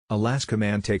Alaska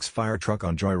man takes firetruck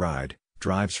on joyride,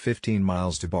 drives 15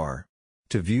 miles to bar.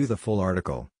 To view the full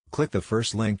article, click the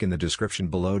first link in the description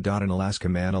below. An Alaska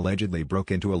man allegedly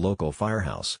broke into a local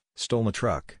firehouse, stole a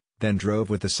truck, then drove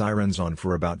with the sirens on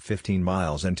for about 15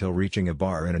 miles until reaching a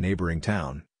bar in a neighboring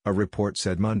town, a report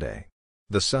said Monday.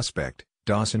 The suspect,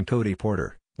 Dawson Cody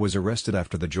Porter, was arrested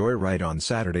after the joyride on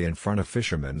Saturday in front of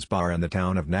Fisherman's Bar in the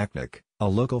town of Naknek, a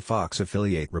local Fox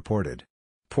affiliate reported.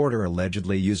 Porter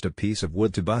allegedly used a piece of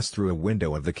wood to bust through a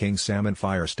window of the King Salmon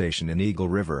Fire Station in Eagle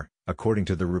River, according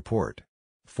to the report.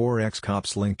 4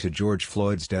 ex-cops linked to George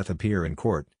Floyd's death appear in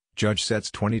court. Judge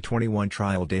sets 2021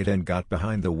 trial date and got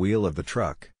behind the wheel of the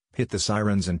truck, hit the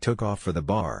sirens and took off for the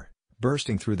bar,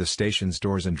 bursting through the station's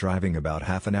doors and driving about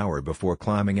half an hour before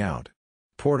climbing out.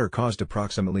 Porter caused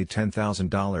approximately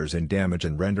 $10,000 in damage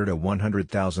and rendered a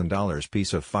 $100,000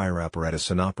 piece of fire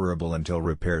apparatus inoperable until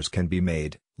repairs can be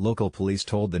made, local police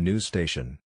told the news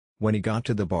station. When he got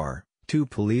to the bar, 2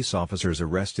 police officers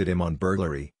arrested him on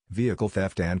burglary, vehicle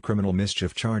theft and criminal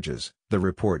mischief charges, the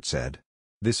report said.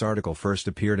 This article first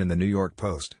appeared in the New York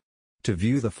Post. To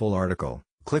view the full article,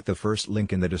 click the first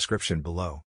link in the description below.